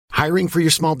Hiring for your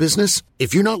small business?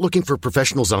 If you're not looking for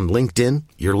professionals on LinkedIn,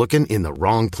 you're looking in the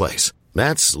wrong place.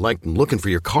 That's like looking for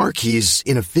your car keys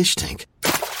in a fish tank.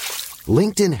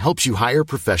 LinkedIn helps you hire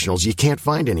professionals you can't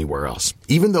find anywhere else,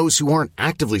 even those who aren't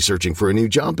actively searching for a new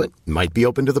job but might be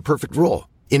open to the perfect role.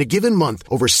 In a given month,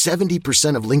 over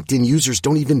 70% of LinkedIn users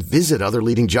don't even visit other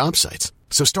leading job sites.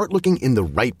 So start looking in the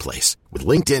right place. With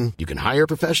LinkedIn, you can hire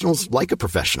professionals like a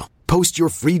professional. Post your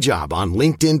free job on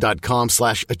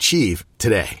linkedin.com/achieve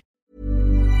today.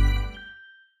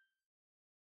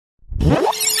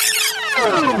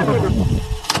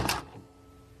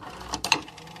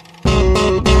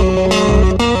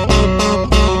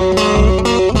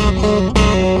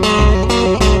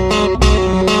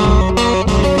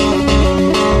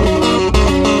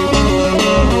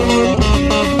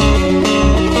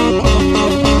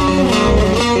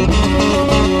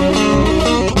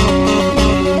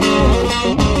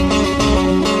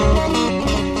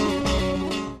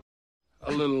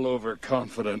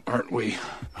 Confident, aren't we?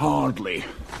 Hardly.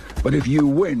 But if you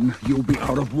win, you'll be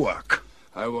out of work.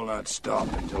 I will not stop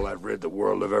until I've rid the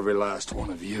world of every last one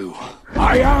of you.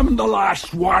 I am the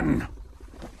last one!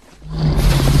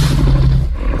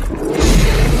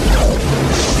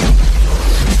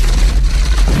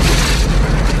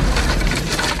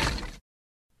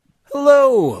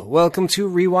 Hello! Welcome to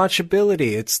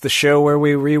Rewatchability. It's the show where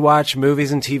we rewatch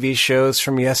movies and TV shows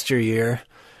from yesteryear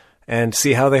and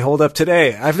see how they hold up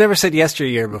today. I've never said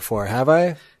yesteryear before, have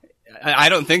I? I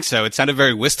don't think so. It sounded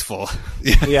very wistful.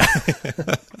 Yeah.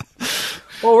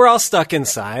 Well, we're all stuck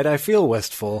inside. I feel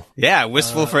wistful. Yeah,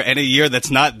 wistful for any year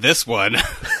that's not this one.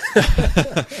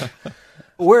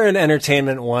 We're an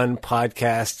Entertainment One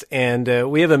podcast, and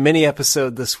we have a mini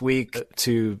episode this week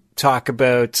to talk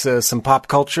about some pop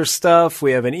culture stuff.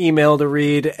 We have an email to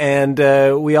read, and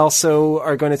we also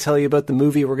are going to tell you about the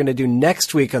movie we're going to do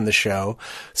next week on the show,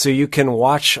 so you can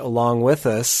watch along with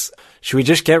us. Should we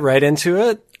just get right into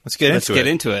it? Let's get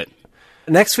into it.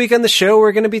 Next week on the show,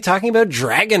 we're going to be talking about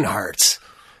Dragonheart,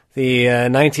 the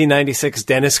 1996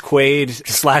 Dennis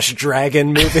Quaid /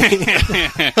 dragon movie.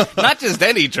 Not just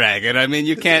any dragon. I mean,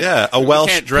 you can't. Yeah, a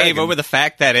Welsh can't dragon. pave over the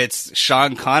fact that it's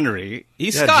Sean Connery.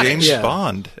 He's Scottish. James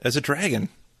Bond as a dragon.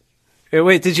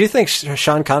 Wait, did you think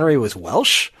Sean Connery was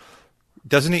Welsh?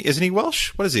 Doesn't he? Isn't he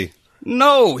Welsh? What is he?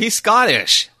 No, he's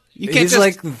Scottish. You can't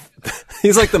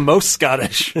he's like the most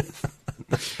Scottish.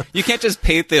 You can't just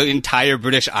paint the entire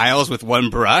British Isles with one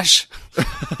brush.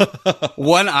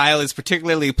 One isle is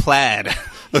particularly plaid.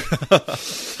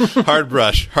 Hard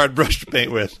brush to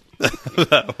paint with.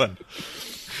 That one.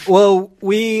 Well,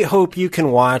 we hope you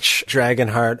can watch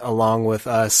Dragonheart along with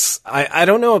us. I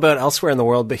don't know about elsewhere in the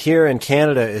world, but here in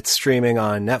Canada, it's streaming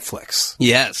on Netflix.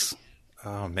 Yes.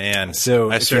 Oh, man.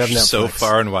 So I if you have searched so Netflix-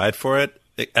 far and wide for it,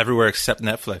 everywhere except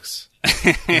Netflix.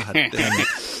 God damn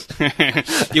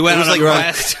it. You went on a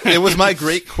quest. It was my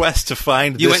great quest to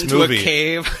find You this went into movie. a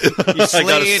cave. You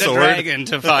slayed a dragon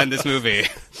to find this movie.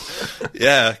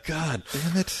 Yeah, God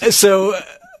damn it. So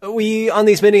on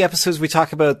these mini episodes, we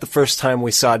talk about the first time we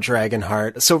saw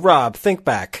Dragonheart. So Rob, think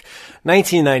back.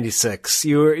 1996.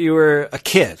 You were a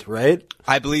kid, right?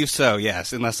 I believe so,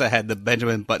 yes, unless I had the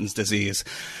Benjamin Button's disease.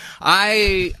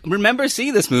 I remember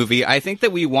seeing this movie. I think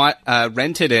that we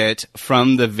rented it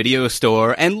from the video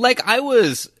store. And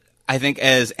I think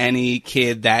as any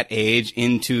kid that age,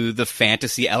 into the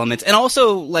fantasy elements. And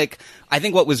also, I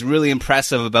think what was really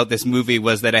impressive about this movie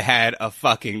was that it had a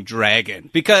fucking dragon.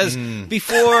 Because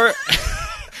before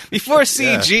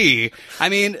CG, I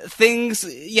mean,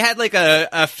 you had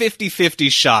a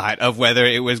 50-50 shot of whether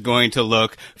it was going to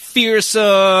look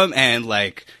fearsome and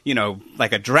like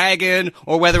a dragon,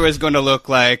 or whether it was going to look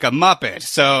like a Muppet.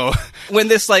 So when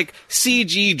this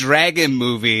CG dragon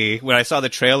movie, when I saw the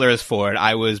trailers for it,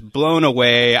 I was blown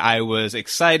away. I was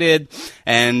excited.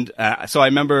 And so I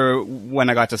remember when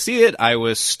I got to see it, I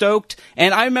was stoked.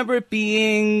 And I remember it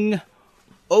being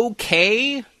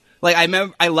okay.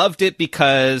 I loved it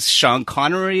because Sean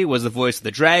Connery was the voice of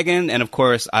the dragon, and of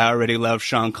course, I already loved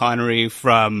Sean Connery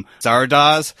from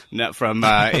Zardoz, from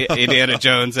Indiana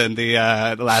Jones and the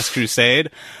Last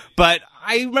Crusade. But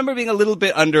I remember being a little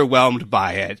bit underwhelmed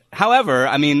by it. However,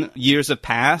 I mean, years have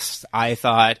passed. I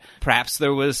thought perhaps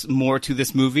there was more to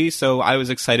this movie, so I was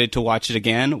excited to watch it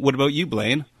again. What about you,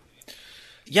 Blaine?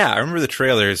 Yeah, I remember the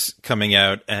trailers coming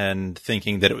out and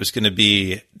thinking that it was going to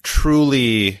be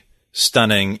truly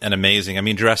stunning and amazing. I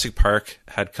mean, Jurassic Park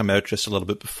had come out just a little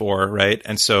bit before, right?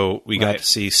 And so we got to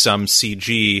see some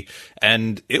CG,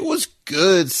 and it was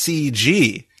good CG.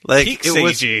 Peak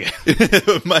CG.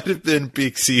 It might have been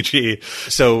peak CG.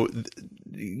 So,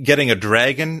 getting a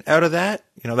dragon out of that,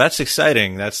 that's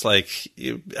exciting. That's like,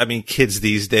 kids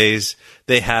these days,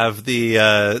 they have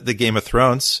the Game of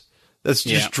Thrones. That's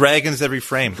just dragons every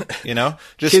frame,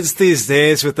 Just kids these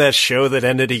days with that show that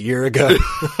ended a year ago.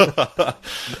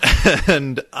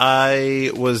 And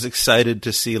I was excited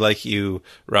to see, like you,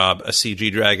 Rob, a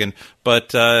CG dragon. But,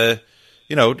 Dennis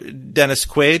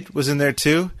Quaid was in there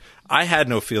too. I had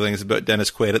no feelings about Dennis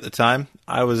Quaid at the time.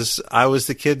 I was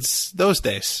the kids those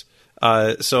days.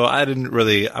 So I didn't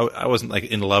really, I wasn't like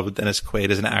in love with Dennis Quaid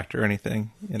as an actor or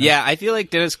anything. Yeah, I feel like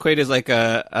Dennis Quaid is like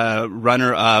a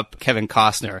runner-up Kevin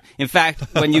Costner. In fact,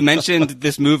 when you mentioned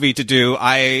this movie to do,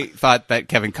 I thought that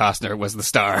Kevin Costner was the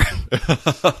star.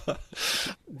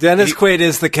 Dennis Quaid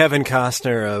is the Kevin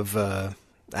Costner of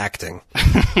acting.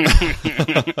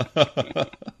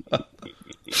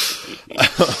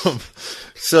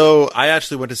 So I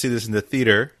actually went to see this in the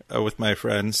theater with my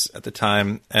friends at the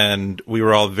time, and we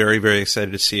were all very, very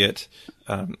excited to see it.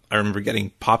 I remember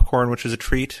getting popcorn, which was a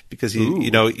treat because you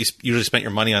usually spent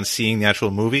your money on seeing the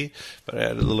actual movie, but I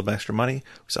had a little bit extra money.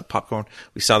 We saw popcorn,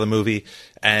 we saw the movie,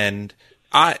 and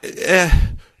that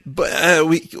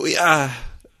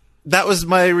was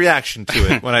my reaction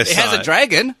to it when I saw it. It has a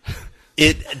dragon.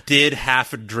 It did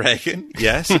have a dragon.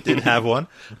 Yes, it did have one.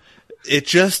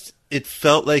 It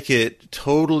felt like it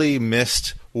totally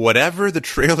missed whatever the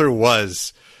trailer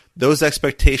was. Those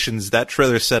expectations that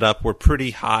trailer set up were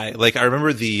pretty high. Like, I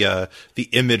remember the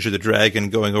image of the dragon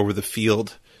going over the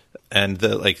field and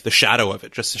the shadow of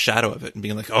it, just the shadow of it, and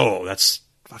being like, oh, that's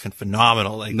fucking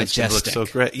phenomenal. Like, majestic. This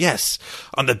looks so great. Yes.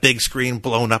 On the big screen,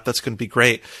 blown up, that's going to be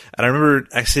great. And I remember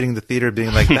exiting the theater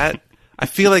being like, that, I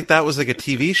feel like that was like a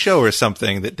TV show or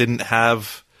something that didn't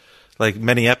have like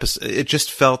many episodes. It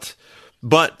just felt...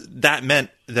 But that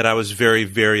meant that I was very,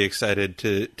 very excited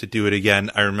to do it again.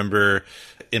 I remember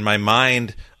in my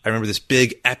mind, this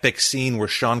big epic scene where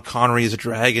Sean Connery is a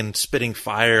dragon spitting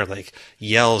fire, like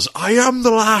yells, "I am the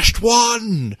last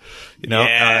one!"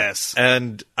 Yes.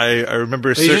 And I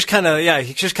remember... He just kind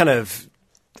of,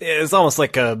 it was almost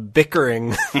like a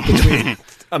bickering between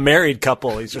a married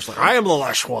couple. He's just like, "I am the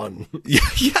last one." Yeah.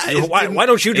 Why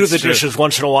don't you do the dishes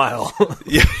once in a while?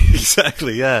 Yeah,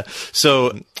 exactly. Yeah.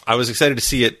 So I was excited to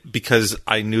see it because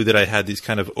I knew that I had these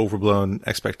kind of overblown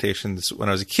expectations when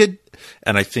I was a kid.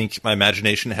 And I think my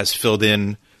imagination has filled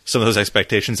in some of those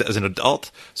expectations as an adult.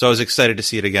 So I was excited to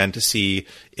see it again to see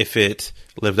if it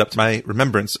lived up to my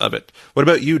remembrance of it. What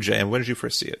about you, Jay? And when did you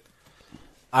first see it?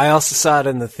 I also saw it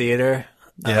in the theater.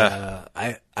 Yeah.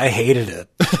 I hated it.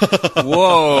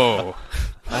 Whoa.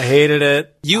 I hated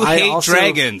it. You hate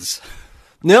dragons.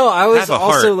 No, I was Have a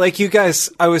also heart. like you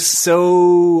guys. I was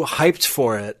so hyped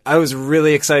for it. I was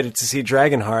really excited to see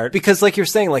Dragonheart because, like you're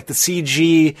saying, like the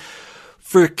CG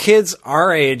for kids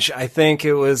our age, I think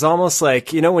it was almost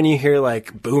like, when you hear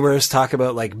like boomers talk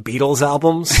about like Beatles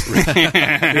albums,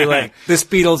 you're like, this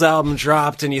Beatles album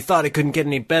dropped and you thought it couldn't get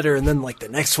any better. And then like the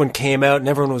next one came out and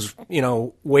everyone was,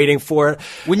 waiting for it.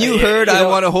 When you heard I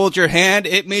Want to Hold Your Hand,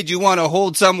 it made you want to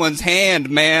hold someone's hand,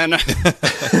 man.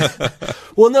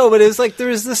 Well, no, but it was like, there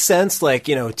was this sense like,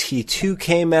 T2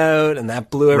 came out and that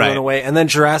blew everyone away. And then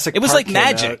Jurassic Park. It was like came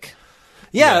magic. out.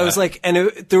 Yeah, it was like, and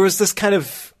there was this kind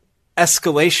of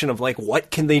escalation of like, what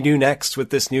can they do next with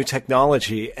this new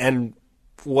technology? And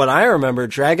what I remember,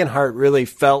 Dragonheart really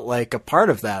felt like a part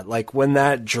of that. Like when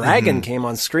that dragon came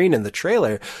on screen in the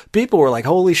trailer, people were like,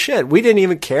 holy shit, we didn't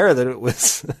even care that it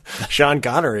was Sean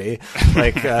Connery.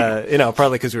 Like,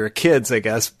 probably because we were kids, I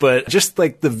guess, but just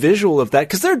like the visual of that,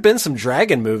 because there had been some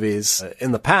dragon movies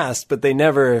in the past, but they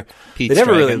never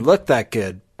really looked that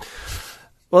good.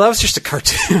 Well, that was just a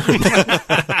cartoon.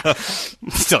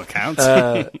 Still counts.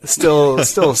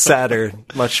 Still sadder.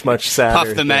 Much sadder.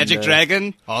 Puff the Magic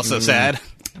Dragon, also sad.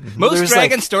 Most There's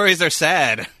dragon stories are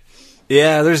sad.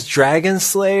 Yeah, there's Dragon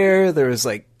Slayer. There was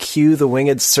like Q the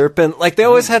Winged Serpent. Like they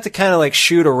always had to kind of like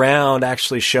shoot around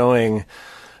actually showing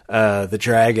the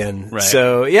dragon. Right.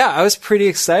 So yeah, I was pretty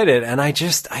excited, and I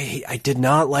did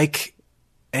not like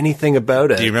anything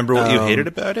about it. Do you remember what you hated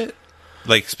about it?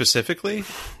 Like specifically?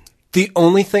 The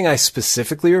only thing I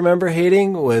specifically remember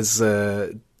hating was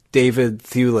David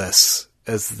Thewlis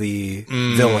as the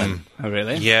villain. Oh,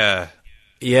 really? Yeah.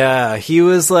 Yeah, he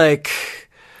was like...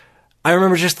 I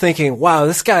remember just thinking, wow,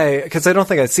 this guy... Because I don't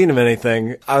think I'd seen him in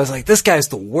anything. I was like, this guy's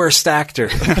the worst actor.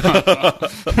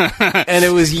 And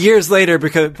it was years later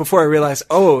before I realized,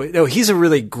 oh, no, he's a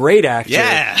really great actor.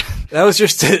 Yeah. That was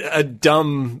just a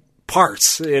dumb...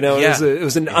 parts, it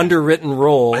was an underwritten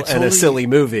role and a silly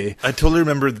movie. I totally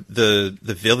remember the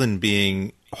villain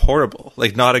being horrible,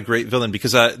 like not a great villain,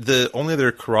 because the only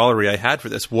other corollary I had for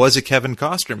this was a Kevin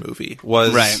Costner movie.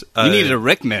 Right. You needed a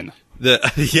Rickman.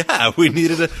 We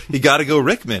needed you got to go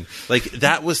Rickman. Like,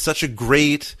 that was such a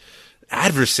great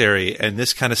adversary, and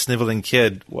this kind of sniveling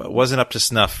kid wasn't up to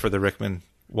snuff for the Rickman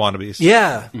wannabes.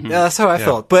 Yeah, that's how I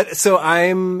felt. But so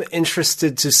I'm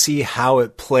interested to see how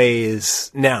it plays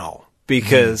now,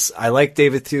 because I like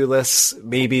David Thewlis.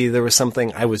 Maybe there was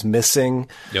something I was missing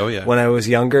when I was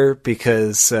younger,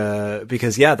 because that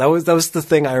was the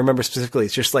thing I remember specifically.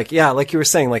 It's just like, like you were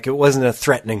saying, like, it wasn't a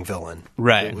threatening villain.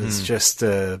 Right. It was just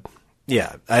I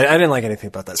didn't like anything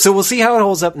about that. So we'll see how it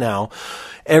holds up now.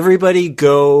 Everybody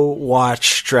go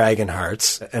watch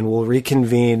Dragonhearts, and we'll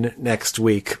reconvene next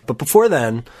week. But before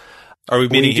then, are we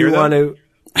meeting here? We're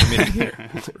meeting here,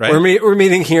 right? We're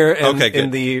meeting here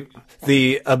in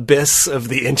the abyss of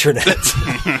the internet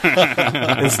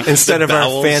instead of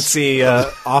our fancy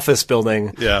office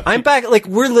building. Yeah, I'm back. Like,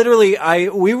 we're literally,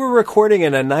 we were recording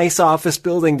in a nice office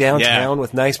building downtown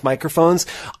with nice microphones.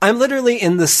 I'm literally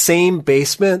in the same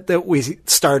basement that we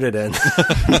started in,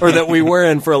 or that we were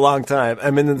in for a long time.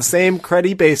 I'm in the same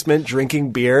cruddy basement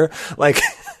drinking beer. Like,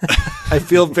 I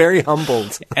feel very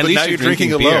humbled. At least now you're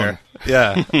drinking alone.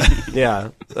 Yeah. Yeah,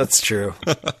 that's true.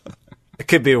 It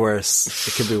could be worse.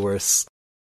 It could be worse.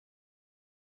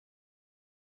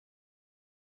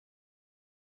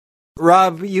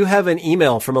 Rob, you have an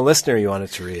email from a listener you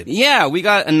wanted to read. Yeah, we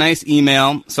got a nice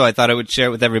email, so I thought I would share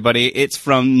it with everybody. It's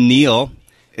from Neil.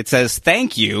 It says,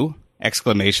 "Thank you!" ! It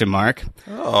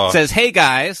says, "Hey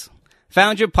guys,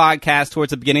 found your podcast towards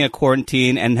the beginning of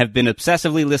quarantine and have been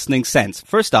obsessively listening since.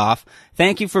 First off,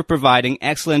 thank you for providing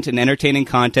excellent and entertaining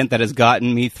content that has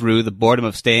gotten me through the boredom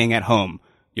of staying at home.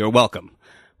 You're welcome.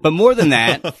 But more than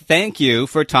that, thank you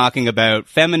for talking about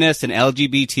feminist and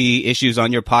LGBT issues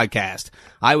on your podcast.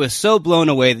 I was so blown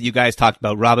away that you guys talked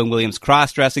about Robin Williams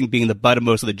cross-dressing being the butt of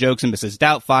most of the jokes in Mrs.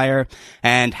 Doubtfire,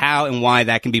 and how and why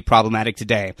that can be problematic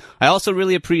today. I also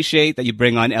really appreciate that you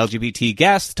bring on LGBT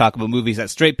guests to talk about movies that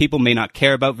straight people may not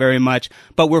care about very much,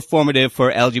 but were formative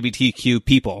for LGBTQ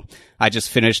people. I just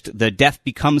finished the Death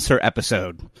Becomes Her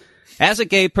episode. As a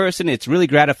gay person, it's really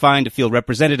gratifying to feel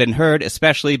represented and heard,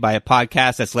 especially by a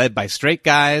podcast that's led by straight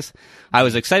guys. I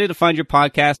was excited to find your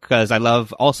podcast because I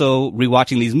love also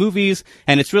rewatching these movies,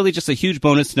 and it's really just a huge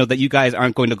bonus to know that you guys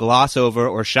aren't going to gloss over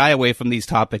or shy away from these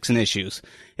topics and issues.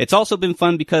 It's also been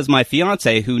fun because my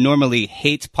fiance, who normally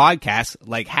hates podcasts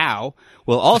like How,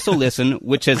 will also listen,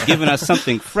 which has given us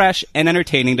something fresh and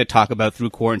entertaining to talk about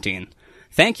through quarantine.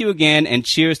 Thank you again, and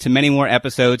cheers to many more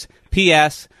episodes.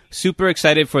 P.S. Super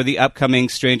excited for the upcoming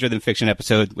Stranger Than Fiction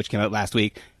episode, which came out last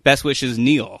week. Best wishes,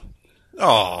 Neil.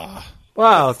 Oh,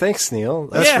 wow! Thanks, Neil.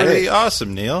 That's really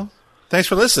awesome, Neil. Thanks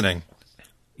for listening.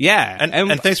 Yeah,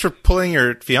 and thanks for pulling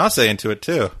your fiance into it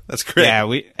too. That's great.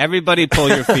 Yeah, everybody pull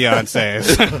your fiancés.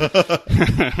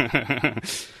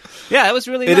 Yeah, it was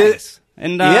really nice.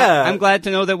 And I'm glad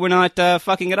to know that we're not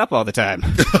fucking it up all the time.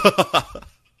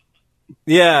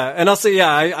 Yeah, and also,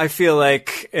 I feel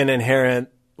like an inherent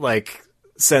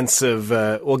sense of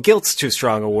guilt's too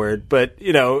strong a word, but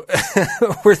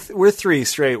we're three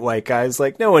straight white guys.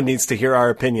 Like, no one needs to hear our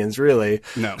opinions, really.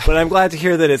 No. But I'm glad to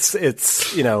hear that it's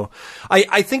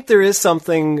I think there is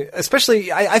something,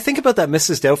 especially I think about that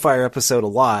Mrs. Doubtfire episode a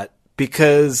lot,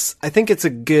 because I think it's a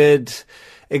good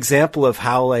example of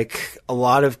how a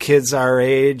lot of kids our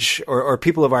age or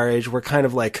people of our age were kind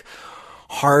of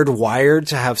hardwired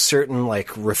to have certain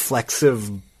reflexive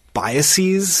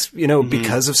biases,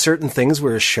 because of certain things we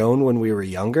were shown when we were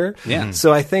younger. Yeah.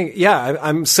 So I think,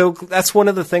 that's one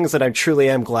of the things that I truly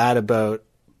am glad about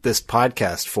this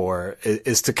podcast for,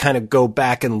 is to kind of go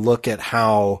back and look at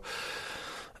how,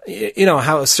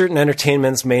 how certain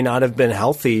entertainments may not have been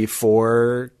healthy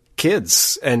for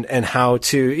kids, and how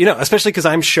to, especially because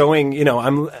I'm showing,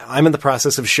 I'm in the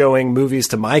process of showing movies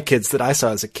to my kids that I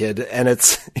saw as a kid, and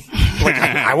it's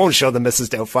I won't show them Mrs.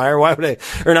 Doubtfire. Why would I?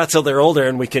 Or not till they're older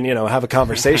and we can, have a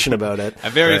conversation about it. A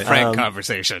very frank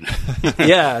conversation.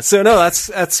 Yeah. So no,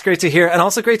 that's great to hear. And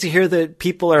also great to hear that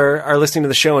people are listening to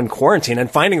the show in quarantine and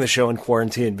finding the show in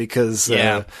quarantine, because,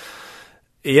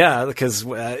 because,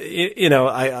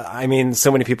 I mean,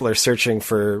 so many people are searching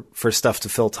for stuff to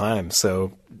fill time.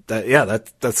 So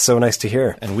that's so nice to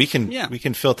hear. And we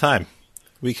can fill time.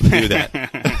 We can do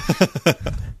that.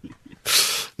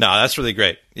 No, that's really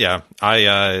great. Yeah.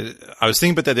 I was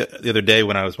thinking about that the other day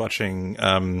when I was watching,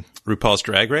 RuPaul's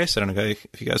Drag Race. I don't know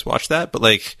if you guys watched that, but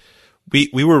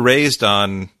we were raised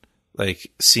on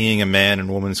seeing a man in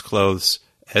woman's clothes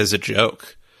as a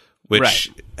joke.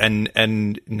 Which, right.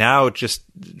 and now just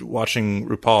watching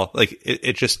RuPaul,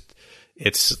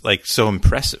 it's so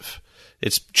impressive.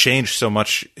 it's changed so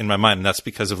much in my mind, and that's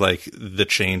because of like the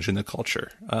change in the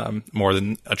culture, more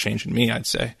than a change in me, I'd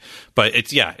say. But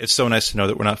it's so nice to know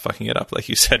that we're not fucking it up, like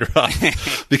you said, Rob.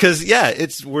 Because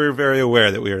we're very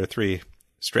aware that we are 3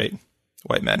 straight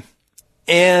white men.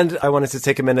 And I wanted to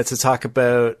take a minute to talk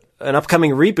about an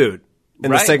upcoming reboot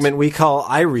in the segment we call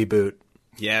I Reboot.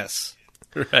 Yes.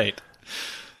 Right.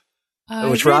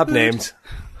 Which Rob named.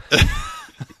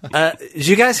 Did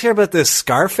you guys hear about this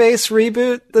Scarface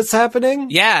reboot that's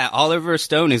happening? Yeah, Oliver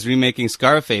Stone is remaking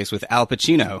Scarface with Al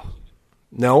Pacino.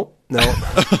 No.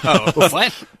 Oh,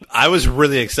 what? I was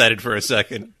really excited for a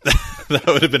second. That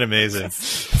would have been amazing.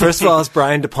 First of all, it's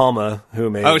Brian De Palma who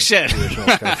made Oh, shit. the original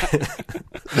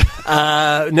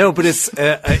Scarface. No, but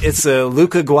it's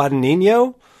Luca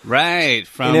Guadagnino. Right.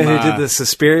 From, You know who did the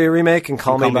Suspiria remake and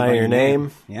Call Me By Your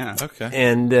Name? Yeah. Okay.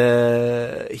 And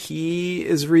he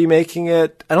is remaking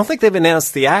it. I don't think they've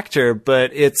announced the actor,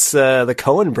 but it's the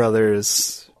Coen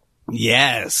brothers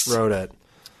Yes. wrote it.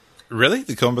 Really?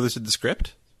 The Coen brothers did the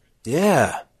script?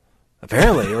 Yeah.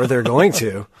 Apparently, or they're going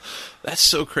to. That's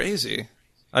so crazy.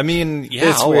 I mean,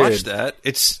 It's I'll weird. watch that.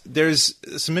 There's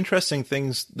some interesting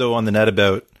things though on the net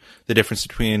about the difference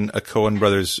between a Coen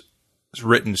brothers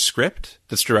written script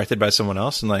that's directed by someone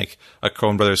else and like a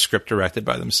Coen brothers script directed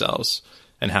by themselves,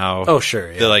 and how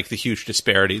the huge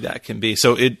disparity that can be.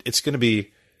 So it's going to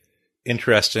be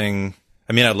interesting.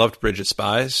 I mean, I loved Bridge of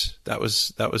Spies. That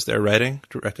was their writing,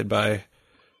 directed by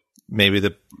maybe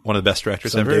one of the best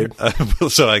directors ever.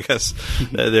 So I guess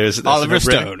there's Oliver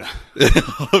Stone.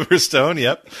 Oliver Stone,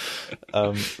 yep.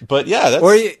 But yeah,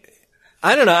 that's...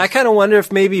 I don't know. I kind of wonder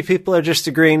if maybe people are just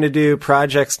agreeing to do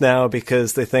projects now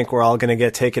because they think we're all going to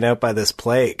get taken out by this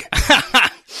plague.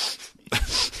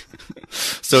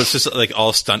 So it's just like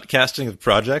all stunt casting of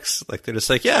projects. Like they're just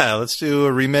like, yeah, let's do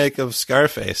a remake of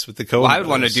Scarface with the Coen. Well, I would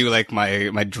want to do like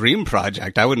my dream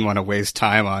project. I wouldn't want to waste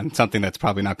time on something that's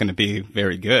probably not going to be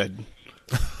very good.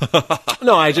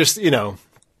 No, I just,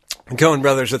 Coen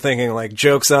brothers are thinking like,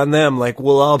 jokes on them. Like,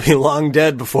 we'll all be long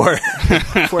dead before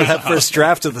that first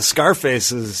draft of the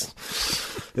Scarface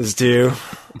is due.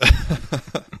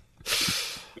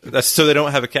 That's so they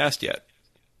don't have a cast yet.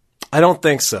 I don't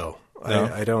think so.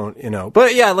 No? I don't,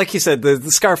 but yeah, like you said,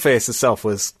 the Scarface itself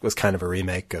was kind of a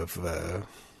remake of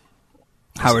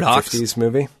Howard Hawks 50s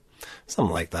movie,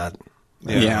 something like that.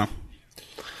 Yeah.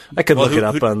 I could look it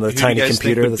up on the tiny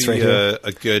computer that's right here.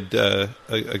 A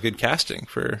good casting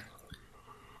for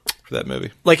that movie.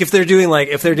 Like if they're doing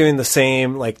the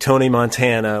same like Tony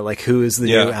Montana, like who is the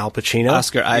new Al Pacino?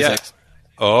 Oscar Isaac. Yeah.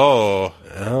 Oh,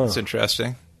 that's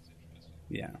interesting.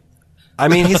 Yeah. Oh. I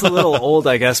mean, he's a little old,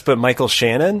 I guess, but Michael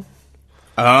Shannon.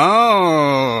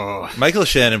 Oh, Michael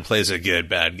Shannon plays a good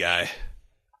bad guy,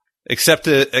 except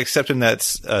in that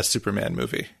Superman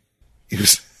movie. He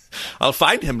was, I'll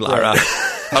find him, Lara.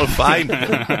 I'll find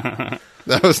him.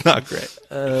 That was not great.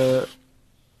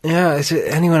 Yeah, is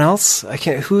it anyone else? I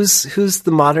can't. Who's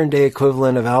the modern day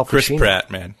equivalent of Al Pacino? Chris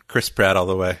Pratt, man. Chris Pratt all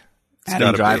the way. It's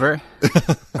Adam Driver.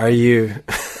 Are you?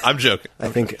 I'm joking. I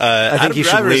think Adam you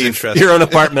should Driver's leave interesting. your own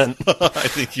apartment. I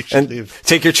think you should and leave.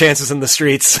 take your chances in the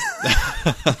streets.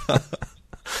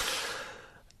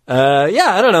 Yeah,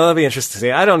 I don't know. That'd be interesting to see.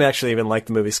 I don't actually even like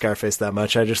the movie Scarface that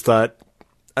much. I just thought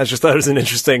it was an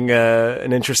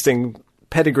interesting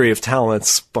pedigree of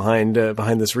talents behind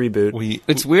this reboot.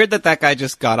 It's weird that guy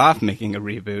just got off making a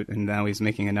reboot and now he's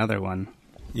making another one.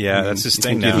 Yeah, that's his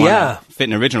thing now. Yeah. Fit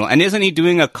an original. And isn't he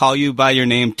doing a Call You By Your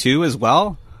Name 2 as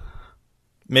well?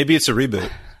 Maybe it's a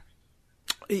reboot.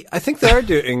 I think they are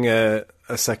doing a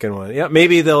second one. Yeah,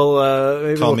 maybe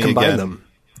they'll combine them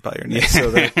by your name. so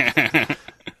that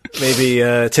maybe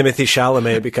Timothy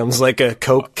Chalamet becomes like a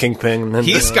coke kingpin. And,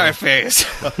 He's Scarface.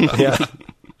 Yeah.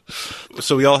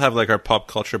 So we all have like our pop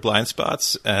culture blind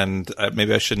spots, and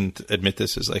maybe I shouldn't admit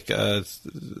this as like a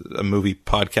movie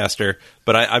podcaster,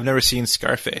 but I've never seen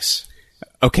Scarface.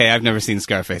 Okay, I've never seen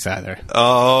Scarface either.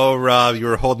 Oh, Rob, you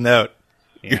were holding out.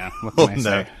 Yeah, what can I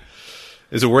say?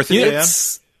 Is it worth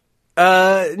it,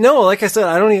 no, like I said,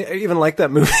 I don't even like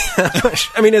that movie that much.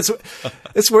 I mean, it's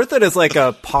worth it as like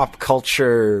a pop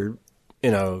culture,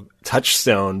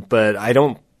 touchstone, but I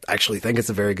don't actually think it's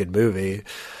a very good movie.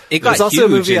 It got also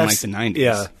huge a movie in like the 90s.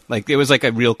 Yeah. Like it was like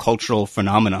a real cultural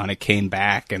phenomenon. It came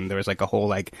back and there was like a whole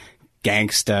like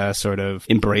gangsta sort of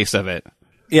embrace of it.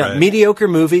 Yeah, Right. Mediocre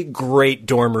movie, great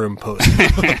dorm room poster.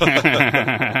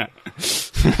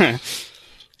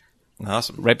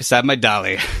 Awesome. Right beside my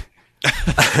Dolly.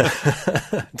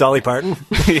 Dolly Parton.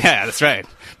 Yeah, that's right.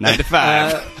 9 to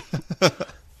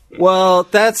 5. Well,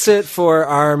 that's it for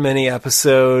our mini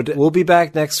episode. We'll be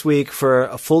back next week for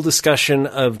a full discussion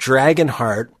of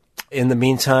Dragonheart. In the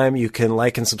meantime, you can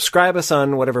like and subscribe us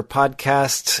on whatever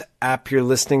podcast app you're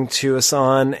listening to us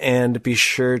on, and be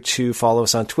sure to follow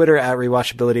us on Twitter at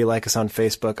Rewatchability, like us on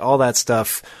Facebook, all that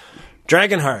stuff.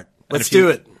 Dragonheart, let's do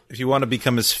it. If you want to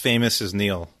become as famous as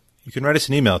Neil, you can write us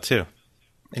an email too.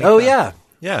 Anytime. Oh, yeah.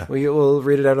 Yeah. We'll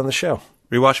read it out on the show.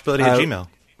 Rewatchability at Gmail.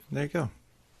 There you go.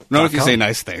 Not if you say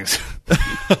nice things.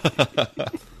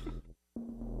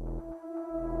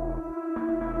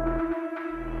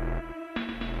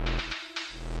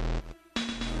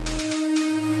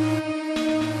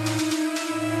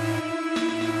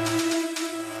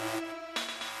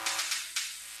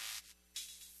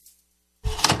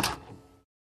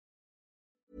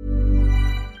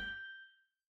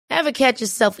 Ever catch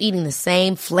yourself eating the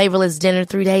same flavorless dinner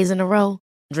 3 days in a row?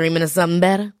 Dreaming of something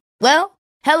better? Well,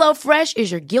 HelloFresh is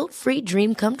your guilt-free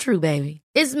dream come true, baby.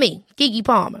 It's me, Keke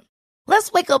Palmer.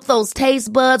 Let's wake up those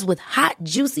taste buds with hot,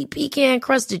 juicy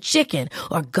pecan-crusted chicken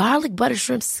or garlic butter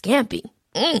shrimp scampi.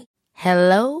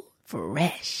 Hello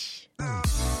Fresh.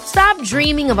 Stop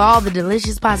dreaming of all the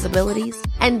delicious possibilities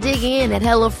and dig in at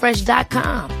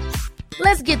HelloFresh.com.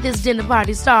 Let's get this dinner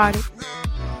party started.